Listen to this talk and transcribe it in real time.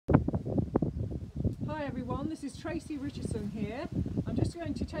Hi everyone, this is Tracy Richardson here. I'm just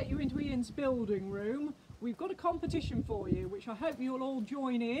going to take you into Ian's building room. We've got a competition for you, which I hope you'll all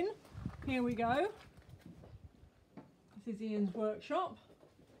join in. Here we go. This is Ian's workshop,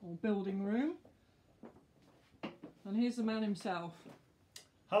 or building room. And here's the man himself.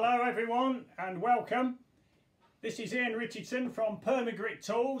 Hello everyone and welcome. This is Ian Richardson from Perma-Grit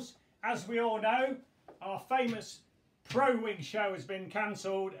Tools. As we all know, our famous Prowing show has been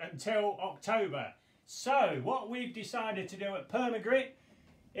cancelled until October. So what we've decided to do at Perma-Grit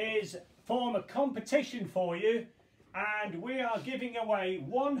is form a competition for you, and we are giving away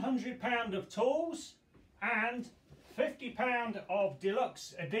 £100 of tools and £50 of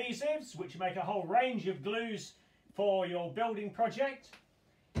deluxe adhesives, which make a whole range of glues for your building project.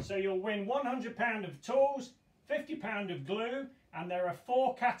 So you'll win £100 of tools, £50 of glue, and there are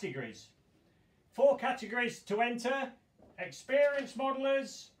 4 categories. 4 categories to enter: experienced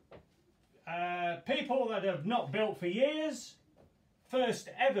modelers, people that have not built for years, first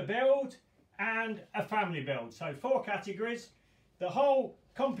ever build, and a family build. So 4 categories. The whole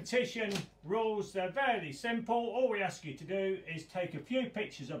competition rules, they're very simple. All we ask you to do is take a few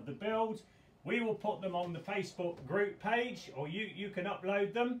pictures of the build. We will put them on the Facebook group page, or you can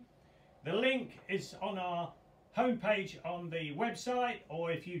upload them. The link is on our homepage on the website,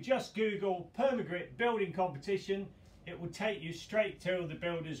 or if you just Google Perma-Grit building competition, it will take you straight to the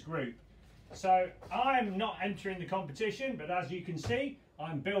builders group. So I'm not entering the competition, but as you can see,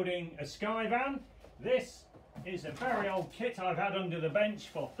 I'm building a sky van. This is a very old kit I've had under the bench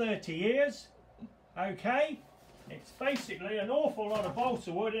for 30 years. Okay, it's basically an awful lot of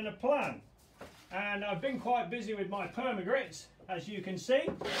balsa wood in a plan, and I've been quite busy with my Perma-Grits, as you can see,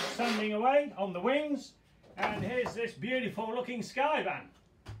 sanding away on the wings. And here's this beautiful looking sky van.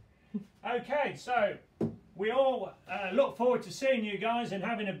 Okay, so we all look forward to seeing you guys and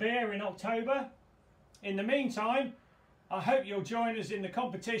having a beer in October. In the meantime, I hope you'll join us in the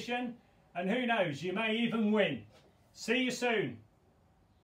competition, and who knows, you may even win. See you soon.